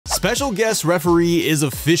Special guest referee is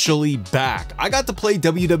officially back. I got to play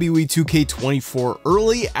WWE 2K24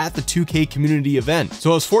 early at the 2K community event,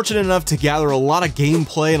 so I was fortunate enough to gather a lot of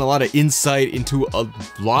gameplay and a lot of insight into a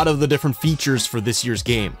lot of the different features for this year's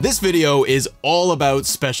game. This video is all about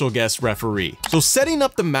special guest referee. So setting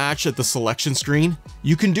up the match at the selection screen,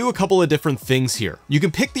 you can do a couple of different things here. You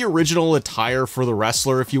can pick the original attire for the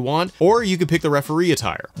wrestler if you want, or you can pick the referee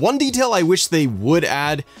attire. One detail I wish they would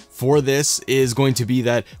add for this is going to be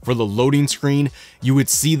that for the loading screen, you would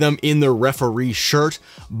see them in their referee shirt,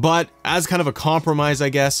 but as kind of a compromise, I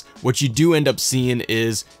guess, what you do end up seeing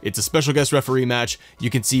is it's a special guest referee match. You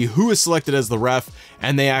can see who is selected as the ref,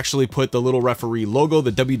 and they actually put the little referee logo,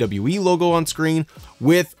 the WWE logo on screen,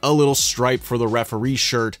 with a little stripe for the referee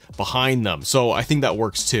shirt behind them. So I think that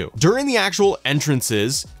works too. During the actual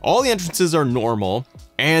entrances, all the entrances are normal,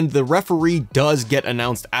 and the referee does get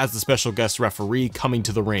announced as the special guest referee coming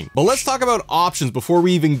to the ring. But let's talk about options before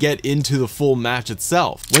we even get into the full match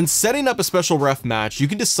itself. When setting up a special ref match, you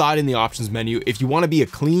can decide in the options menu if you want to be a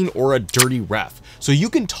clean or a dirty ref. So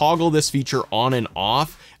you can toggle this feature on and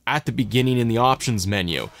off at the beginning in the options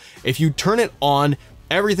menu. If you turn it on,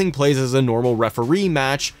 everything plays as a normal referee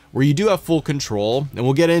match where you do have full control, and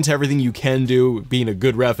we'll get into everything you can do being a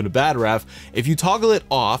good ref and a bad ref. If you toggle it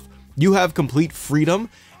off, you have complete freedom,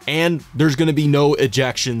 and there's going to be no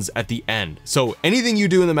ejections at the end. So anything you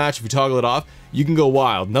do in the match, if you toggle it off, you can go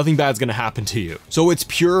wild. Nothing bad's going to happen to you. So it's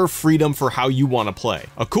pure freedom for how you want to play.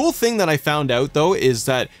 A cool thing that I found out though is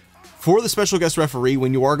that for the special guest referee,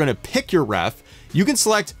 when you are going to pick your ref, you can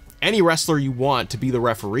select any wrestler you want to be the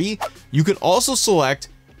referee. You can also select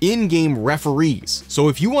in-game referees. So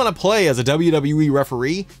if you want to play as a WWE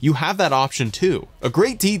referee, you have that option too. A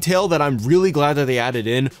great detail that I'm really glad that they added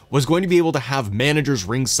in was going to be able to have managers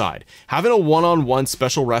ringside. Having a one-on-one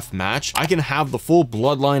special ref match, I can have the full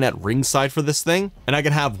bloodline at ringside for this thing, and I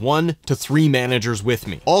can have 1 to 3 managers with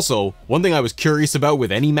me. Also, one thing I was curious about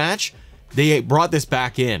with any match, they brought this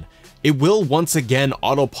back in. It will once again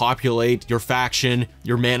auto-populate your faction,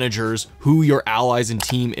 your managers, who your allies and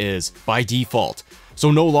team is by default. So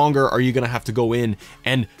no longer are you going to have to go in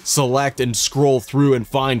and select and scroll through and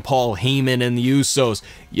find Paul Heyman and the Usos.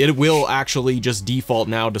 It will actually just default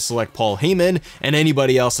now to select Paul Heyman and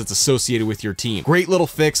anybody else that's associated with your team. Great little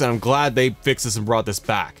fix, and I'm glad they fixed this and brought this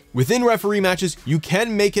back. Within referee matches, you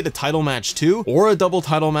can make it a title match too, or a double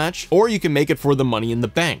title match, or you can make it for the Money in the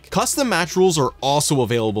Bank. Custom match rules are also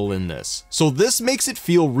available in this. So this makes it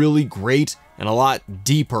feel really great and a lot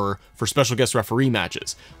deeper for special guest referee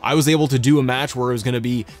matches. I was able to do a match where it was going to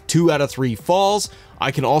be 2 out of 3 falls.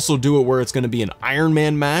 I can also do it where it's going to be an Iron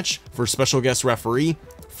Man match for special guest referee.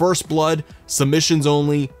 First blood, submissions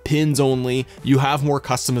only, pins only. You have more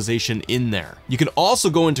customization in there. You can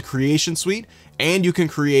also go into Creation Suite, and you can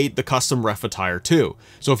create the custom ref attire too.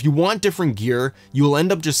 So if you want different gear, you will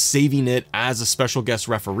end up just saving it as a special guest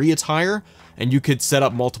referee attire, and you could set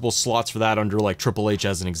up multiple slots for that under like Triple H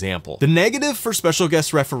as an example. The negative for special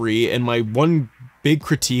guest referee, and my one big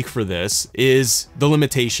critique for this, is the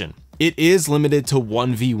limitation. It is limited to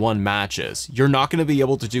 1v1 matches. You're not going to be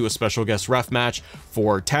able to do a special guest ref match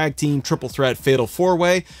for tag team, triple threat, fatal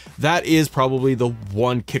 4-way. That is probably the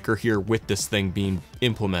one kicker here with this thing being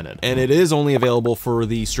implemented. And it is only available for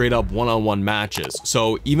the straight up one-on-one matches.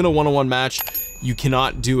 So even a one-on-one match, you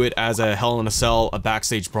cannot do it as a Hell in a Cell, a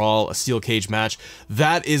backstage brawl, a steel cage match.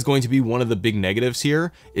 That is going to be one of the big negatives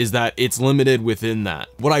here, is that it's limited within that.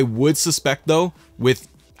 What I would suspect though, with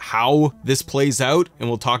how this plays out, and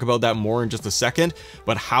we'll talk about that more in just a second,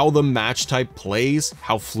 but how the match type plays,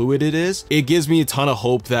 how fluid it is, it gives me a ton of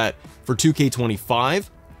hope that for 2K25,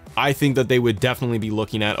 I think that they would definitely be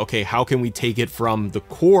looking at, okay, how can we take it from the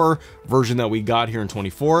core version that we got here in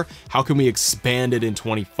 24? How can we expand it in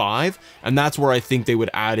 25? And that's where I think they would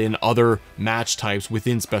add in other match types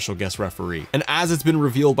within special guest referee. And as it's been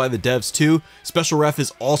revealed by the devs too, special ref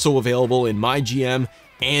is also available in My GM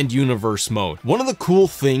and universe mode. One of the cool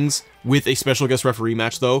things with a special guest referee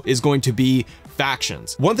match though is going to be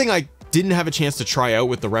factions. One thing I didn't have a chance to try out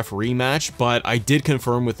with the referee match, but I did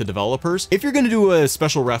confirm with the developers, if you're going to do a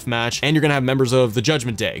special ref match and you're going to have members of the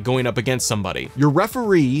Judgment Day going up against somebody, your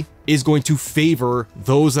referee is going to favor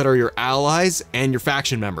those that are your allies and your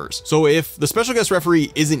faction members. So if the special guest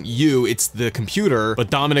referee isn't you, it's the computer,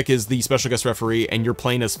 but Dominic is the special guest referee and you're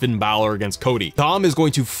playing as Finn Balor against Cody, Dom is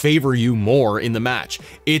going to favor you more in the match.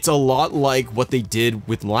 It's a lot like what they did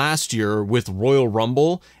with last year with Royal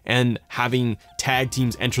Rumble and having tag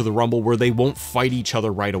teams enter the Rumble where they won't fight each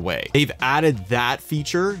other right away. They've added that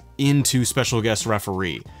feature into special guest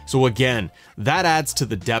referee. So again, That adds to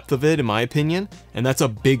the depth of it, in my opinion, and that's a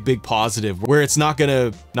big positive, where it's not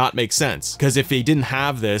gonna not make sense. Because if they didn't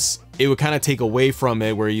have this, it would kind of take away from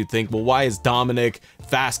it, where you'd think, well, why is Dominic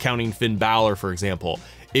fast counting Finn Balor, for example?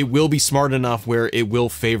 It will be smart enough where it will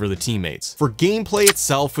favor the teammates. For gameplay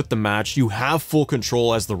itself with the match, you have full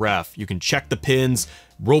control as the ref. You can check the pins,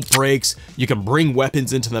 rope breaks, you can bring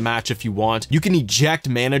weapons into the match if you want. You can eject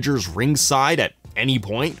managers ringside at any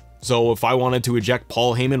point. So if I wanted to eject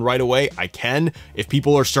Paul Heyman right away, I can. If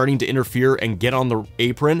people are starting to interfere and get on the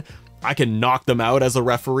apron, I can knock them out as a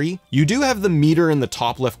referee. You do have the meter in the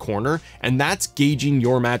top left corner, and that's gauging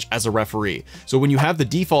your match as a referee. So when you have the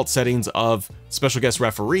default settings of special guest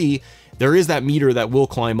referee, there is that meter that will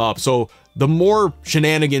climb up. So the more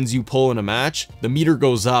shenanigans you pull in a match, the meter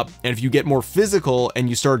goes up. And if you get more physical and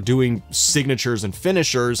you start doing signatures and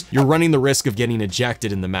finishers, you're running the risk of getting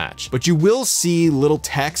ejected in the match. But you will see little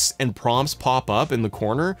texts and prompts pop up in the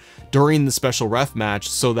corner during the special ref match,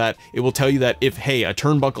 so that it will tell you that if, hey, a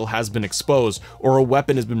turnbuckle has been exposed or a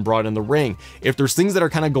weapon has been brought in the ring, if there's things that are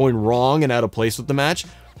kind of going wrong and out of place with the match,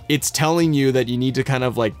 it's telling you that you need to kind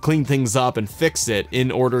of like clean things up and fix it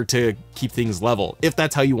in order to keep things level, if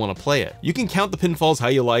that's how you want to play it. You can count the pinfalls how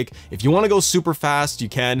you like. If you want to go super fast, you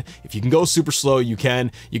can. If you can go super slow, you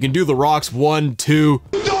can. You can do the rocks 1, 2.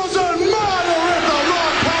 Doesn't matter if the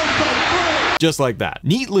rock comes from 3. Just like that.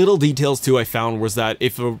 Neat little details too I found was that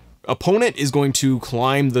if a opponent is going to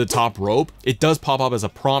climb the top rope, it does pop up as a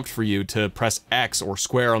prompt for you to press X or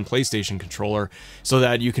square on PlayStation controller, so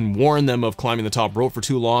that you can warn them of climbing the top rope for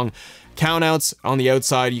too long. Countouts on the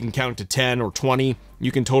outside, you can count to 10 or 20.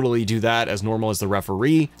 You can totally do that as normal as the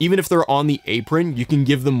referee. Even if they're on the apron, you can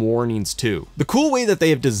give them warnings too. The cool way that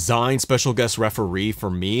they have designed special guest referee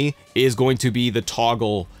for me is going to be the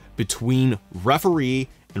toggle between referee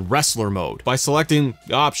and wrestler mode. By selecting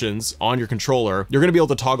the options on your controller, you're gonna be able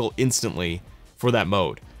to toggle instantly for that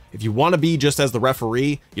mode. If you wanna be just as the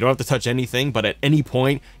referee, you don't have to touch anything, but at any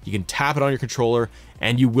point, you can tap it on your controller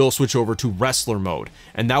and you will switch over to wrestler mode.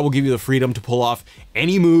 And that will give you the freedom to pull off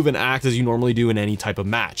any move and act as you normally do in any type of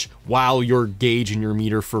match, while your gauge and your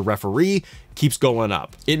meter for referee keeps going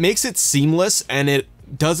up. It makes it seamless, and it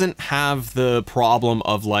doesn't have the problem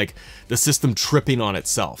of like the system tripping on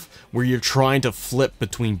itself, where you're trying to flip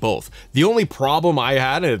between both. The only problem I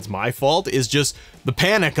had, and it's my fault, is just the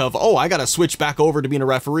panic of, oh, I gotta switch back over to being a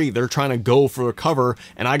referee. They're trying to go for a cover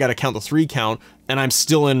and I gotta count the 3 count, and I'm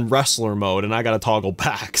still in wrestler mode and I gotta toggle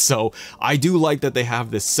back. So I do like that they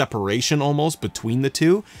have this separation almost between the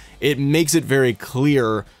two. It makes it very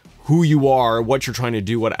clear who you are, what you're trying to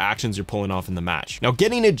do, what actions you're pulling off in the match. Now,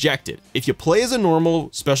 getting ejected. If you play as a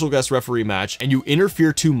normal special guest referee match and you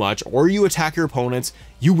interfere too much or you attack your opponents,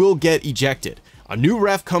 you will get ejected. A new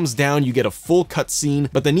ref comes down, you get a full cutscene,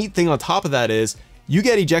 but the neat thing on top of that is you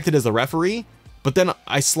get ejected as a referee, but then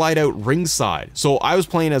I slide out ringside. So I was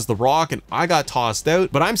playing as The Rock and I got tossed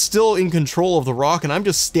out, but I'm still in control of The Rock and I'm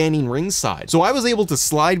just standing ringside. So I was able to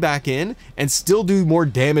slide back in and still do more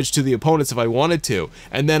damage to the opponents if I wanted to.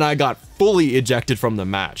 And then I got fully ejected from the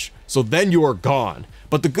match. So then you are gone.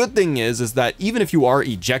 But the good thing is that even if you are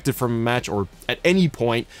ejected from a match or at any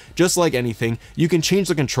point, just like anything, you can change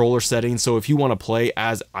the controller settings. So if you want to play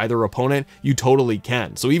as either opponent, you totally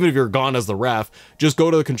can. So even if you're gone as the ref, just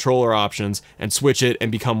go to the controller options and switch it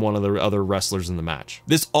and become one of the other wrestlers in the match.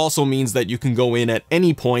 This also means that you can go in at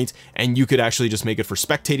any point and you could actually just make it for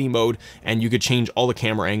spectating mode, and you could change all the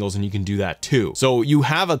camera angles and you can do that too. So you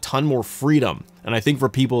have a ton more freedom. And I think for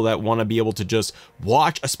people that want to be able to just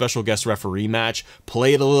watch a special guest referee match,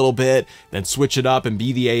 play it a little bit, then switch it up and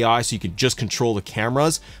be the AI so you can just control the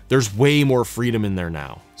cameras, there's way more freedom in there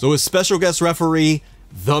now. So is special guest referee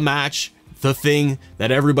the match, the thing that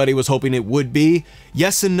everybody was hoping it would be?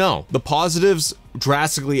 Yes and no. The positives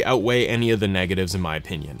drastically outweigh any of the negatives, in my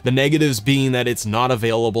opinion. The negatives being that it's not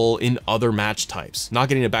available in other match types. Not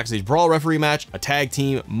getting a backstage brawl referee match, a tag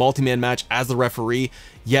team, multi-man match as the referee.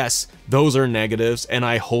 Yes, those are negatives, and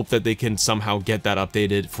I hope that they can somehow get that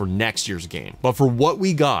updated for next year's game. But for what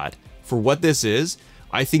we got, for what this is,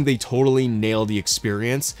 I think they totally nailed the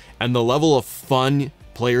experience and the level of fun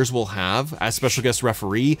players will have as special guest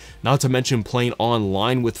referee, not to mention playing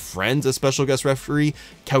online with friends as special guest referee,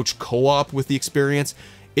 couch co-op with the experience.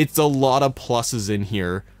 It's a lot of pluses in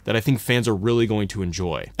here that I think fans are really going to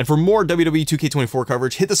enjoy. And for more WWE 2K24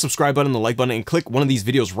 coverage, hit the subscribe button, the like button, and click one of these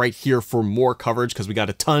videos right here for more coverage, because we got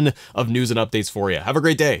a ton of news and updates for you. Have a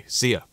great day. See ya.